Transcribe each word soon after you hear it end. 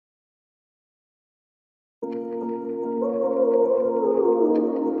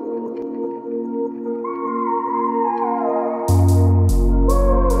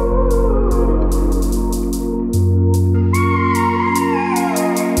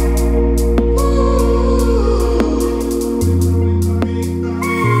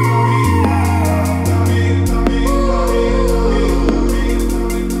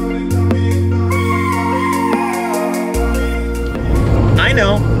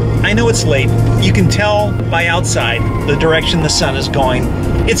I know it's late. You can tell by outside the direction the sun is going.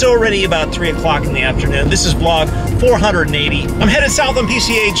 It's already about 3 o'clock in the afternoon. This is vlog 480. I'm headed south on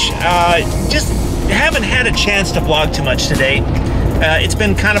PCH. Just haven't had a chance to vlog too much today. It's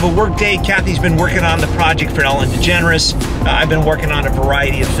been kind of a work day. Kathie's been working on the project for Ellen DeGeneres. I've been working on a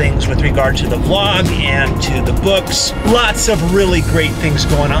variety of things with regard to the vlog and to the books. Lots of really great things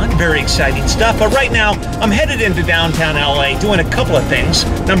going on. Very exciting stuff. But right now, I'm headed into downtown LA doing a couple of things.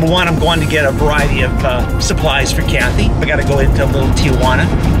 Number one, I'm going to get a variety of supplies for Kathie. I got to go into little Tijuana.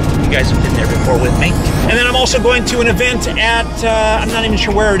 You guys have been there before with me. And then I'm also going to an event at, I'm not even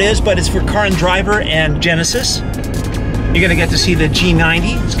sure where it is, but it's for Car and Driver and Genesis. You're gonna get to see the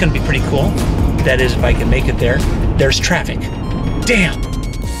G90. It's gonna be pretty cool. That is, if I can make it there. There's traffic. Damn!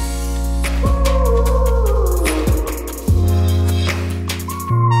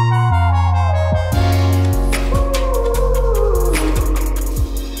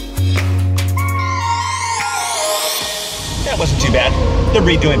 That wasn't too bad. They're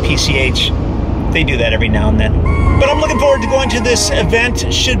redoing PCH. They do that every now and then. But I'm looking forward to going to this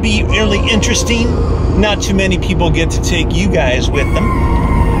event. Should be really interesting. Not too many people get to take you guys with them,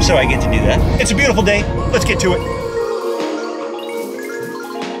 so I get to do that. It's a beautiful day. Let's get to it.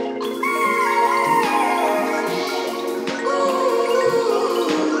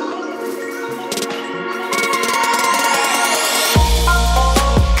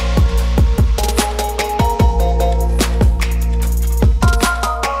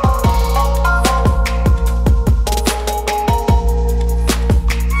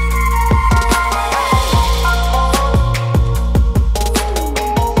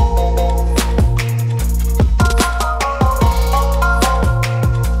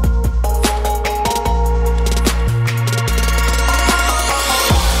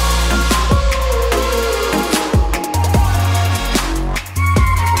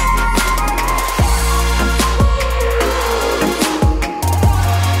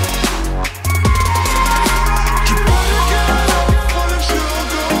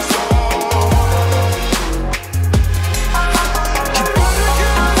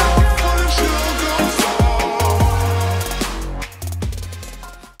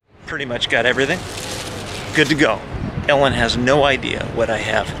 Pretty much got everything. Good to go. Ellen has no idea what I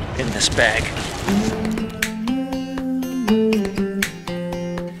have in this bag.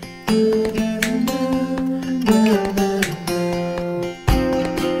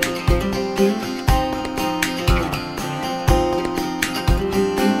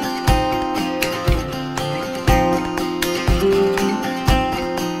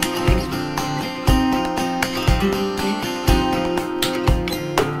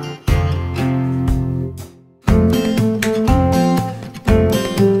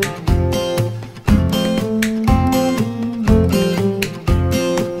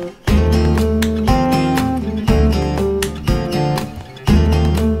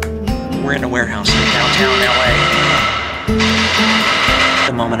 Warehouse in downtown LA.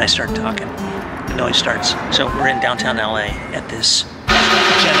 The moment I start talking, the noise starts. So we're in downtown LA at this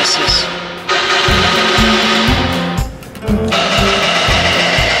Genesis.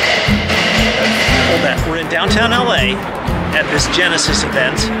 Hold that. We're in downtown LA at this Genesis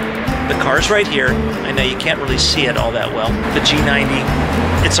event. The car's right here. I know you can't really see it all that well. The G90,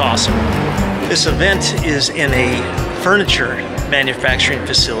 it's awesome. This event is in a furniture manufacturing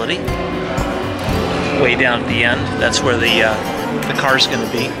facility. Way down at the end, that's where the car's going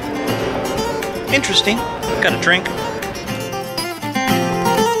to be. Interesting. Got a drink.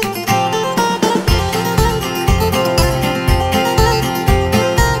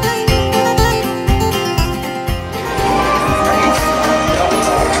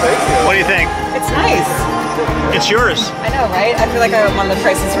 What do you think? It's nice. It's yours. I know, right? I feel like I'm on The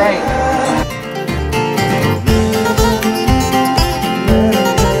Price is Right.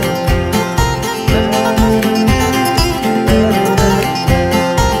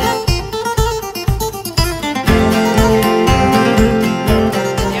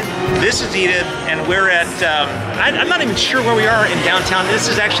 And we're at, I'm not even sure where we are in downtown. This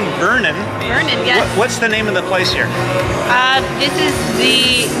is actually Vernon. Vernon, yes. What's the name of the place here? This is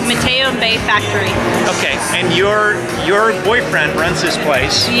the Mateo Bay Factory. Okay, and your boyfriend runs this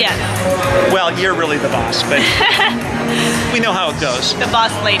place. Yes. Well, you're really the boss, but we know how it goes. The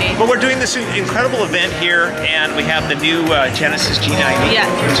boss lady. But we're doing this incredible event here, and we have the new Genesis G90, yes,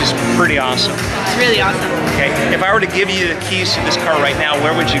 which is pretty awesome. It's really awesome. Okay, if I were to give you the keys to this car right now,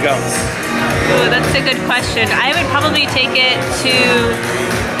 where would you go? Ooh, that's a good question. I would probably take it to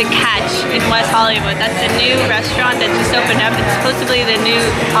The Catch in West Hollywood. That's a new restaurant that just opened up. It's supposedly the new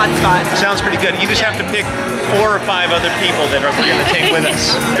hotspot. Sounds pretty good. You just have to pick 4 or 5 other people that we're going to take with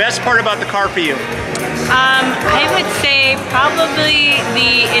us. Best part about the car for you? I would say probably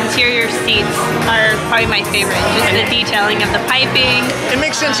the interior seats are probably my favorite. Just the detailing of the piping. It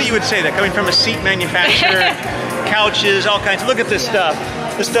makes sense that you would say that, coming from a seat manufacturer, couches, all kinds. Look at this stuff.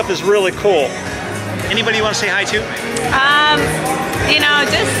 This stuff is really cool. Anybody you want to say hi to? You know,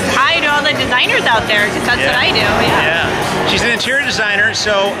 just hi to all the designers out there, because that's what I do. Yeah. She's an interior designer,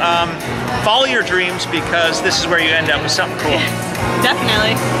 so follow your dreams, because this is where you end up with something cool.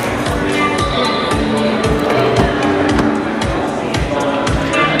 Definitely.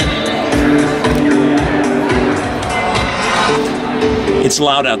 It's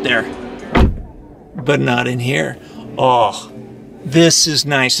loud out there, but not in here. Oh, this is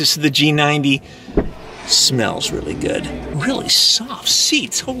nice. This is the G90. Smells really good. Really soft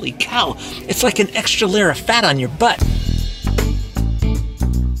seats. Holy cow. It's like an extra layer of fat on your butt.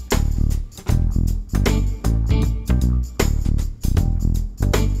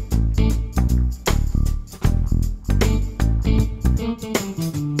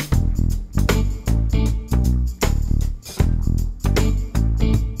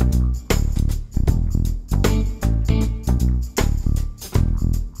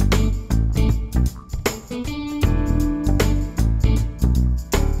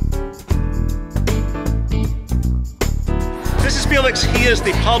 Felix, he is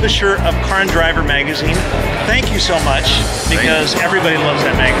the publisher of Car and Driver magazine. Thank you so much, because everybody loves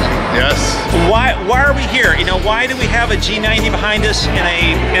that magazine. Yes. Why are we here? You know, why do we have a G90 behind us in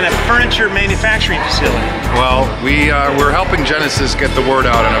a furniture manufacturing facility? Well, we're helping Genesis get the word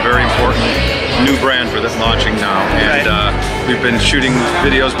out on a very important new brand for that's launching now, and we've been shooting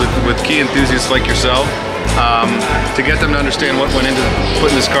videos with key enthusiasts like yourself. To get them to understand what went into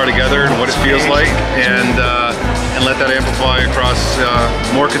putting this car together and what it feels like, and let that amplify across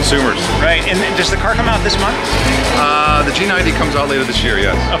more consumers. Right, and does the car come out this month? The G90 comes out later this year,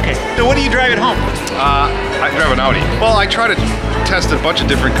 yes. Okay, so what do you drive at home? I drive an Audi. Well, I try to test a bunch of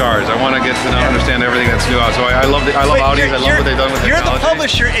different cars. I want to get to understand everything that's new out. So I love Audis. I love what they've done with technology. You're the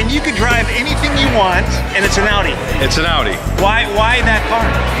publisher, and you can drive anything you want, and it's an Audi. It's an Audi. Why that car?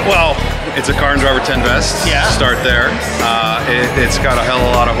 Well, it's a Car and Driver 10 Best. Yeah. Start there. It's got a hell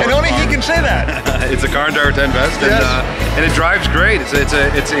of a lot of horsepower. And only he can say that. It's a Car and Driver 10 Best, and it drives great. It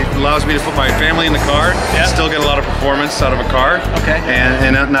allows me to put my family in the car, still get a lot of performance out of a car,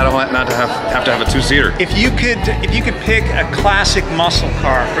 and not to have to have a 2-seater. If you could pick a classic muscle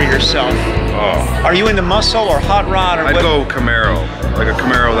car for yourself, are you into muscle or hot rod or I'd go Camaro, like a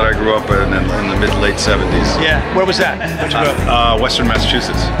Camaro that I grew up in the mid-late 70s. Yeah, where was that? Where'd you grow up? Western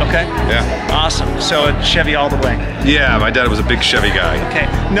Massachusetts. Okay. Yeah. Awesome. So Chevy all the way. Yeah, my dad was a big Chevy guy. Okay.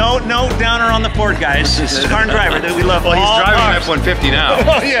 No downer on the Ford, guys. This is Car and Driver that we love. Well, he's driving an F-150 now.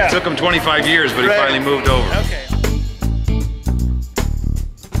 Oh yeah. It took him 25 years, but he finally moved over. Okay.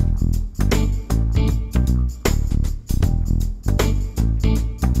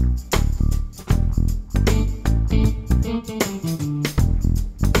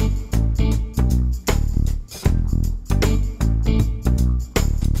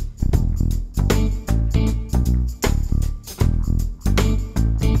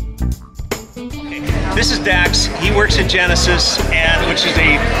 This is Dax. He works at Genesis, which is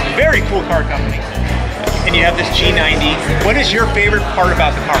a very cool car company. And you have this G90. What is your favorite part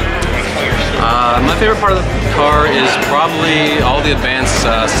about the car? My favorite part of the car is probably all the advanced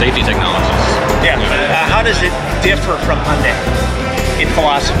safety technologies. Yeah. How does it differ from Hyundai in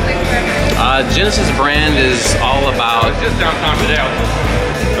philosophy? Genesis brand is all about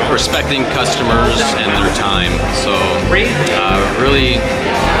respecting customers and their time. So really,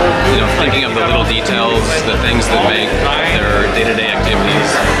 thinking of the little details, the things that make their day-to-day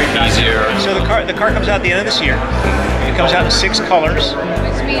activities easier. So the car comes out at the end of this year. It comes out in 6 colors,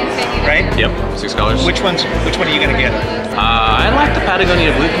 right? Yep, 6 colors. Which one are you gonna get? I like the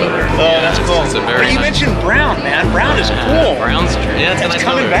Patagonia blue color. Oh, that's cool. It's a very but you mentioned brown, man. Brown is cool. Brown's it's a nice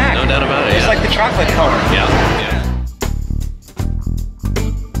coming color. back. No doubt about it. It's like the chocolate color. Yeah.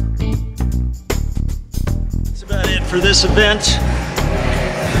 That's about it for this event.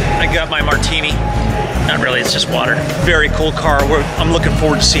 I got my martini. Not really, it's just water. Very cool car. I'm looking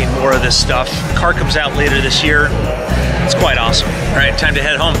forward to seeing more of this stuff. The car comes out later this year. It's quite awesome. All right, time to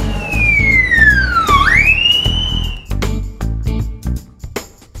head home.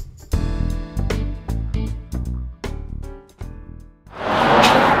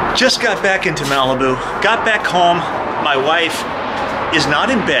 Just got back into Malibu. Got back home. My wife is not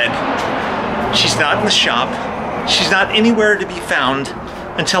in bed. She's not in the shop. She's not anywhere to be found.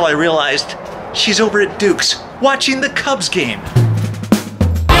 until I realized she's over at Duke's watching the Cubs game.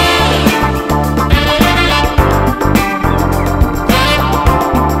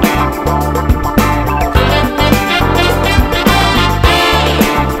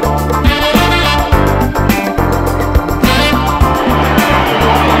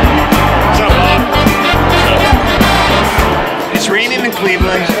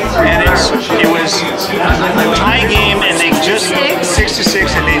 Cleveland, and it was a tie game, and they just 6-6,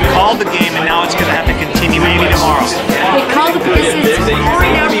 and they called the game, and now it's going to have to continue maybe tomorrow. They called it because it's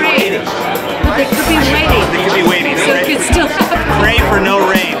pouring out rain, but they could be waiting. They could be waiting. So it could still happen. Pray for no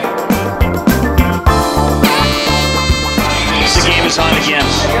rain. The game is on again.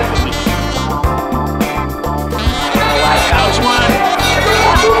 Cubs won.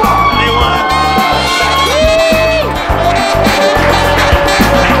 They won.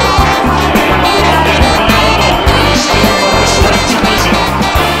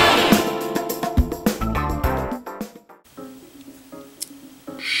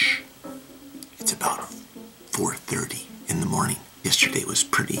 It's about 4:30 in the morning. Yesterday was a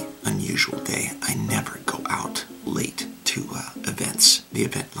pretty unusual day. I never go out late to events. The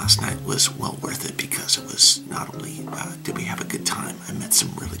event last night was well worth it because it was not only did we have a good time, I met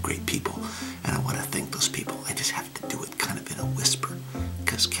some really great people, and I want to thank those people. I just have to do it kind of in a whisper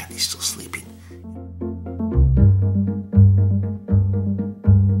because Kathie's still sleeping.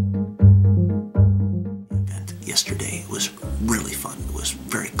 The event yesterday was really fun. It was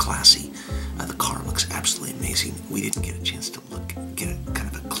very classy. The car looks absolutely amazing. We didn't get a chance to get a kind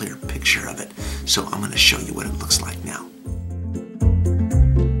of a clear picture of it, so I'm going to show you what it looks like now.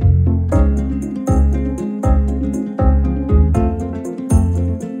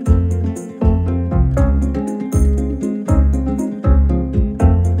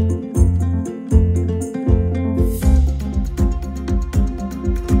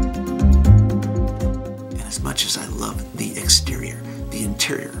 And as much as I love the exterior, the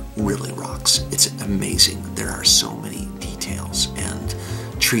interior really rocks. It's amazing. There are so many details and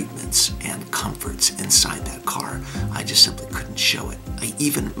treatments and comforts inside that car. I just simply couldn't show it. I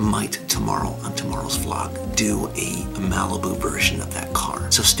even might tomorrow on tomorrow's vlog do a Malibu version of that car.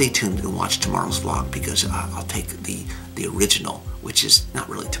 So stay tuned and watch tomorrow's vlog because I'll take the original, which is not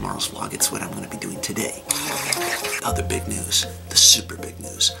really tomorrow's vlog, it's what I'm going to be doing today. The other big news, the super big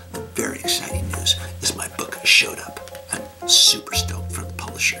news, the very exciting news is my book showed up. I'm super stoked for the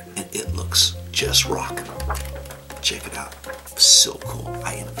publisher, and it looks just rocking. Check it out. So cool.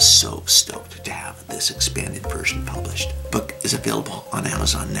 I am so stoked to have this expanded version published. Book is available on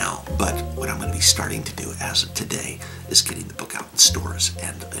Amazon now, but what I'm going to be starting to do as of today is getting the book out in stores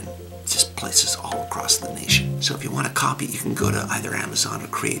and just places all across the nation. So if you want a copy, you can go to either Amazon or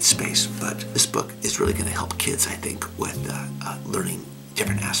CreateSpace, but this book is really going to help kids, I think, with learning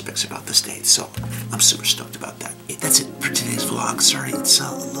different aspects about the States, so I'm super stoked about that. That's it for today's vlog. Sorry, it's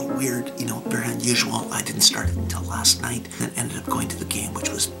a little weird, you know, very unusual. I didn't start it until last night, then ended up going to the game, which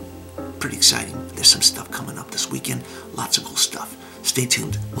was pretty exciting. There's some stuff coming up this weekend, lots of cool stuff. Stay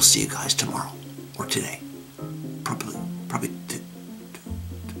tuned. We'll see you guys tomorrow, or today. Probably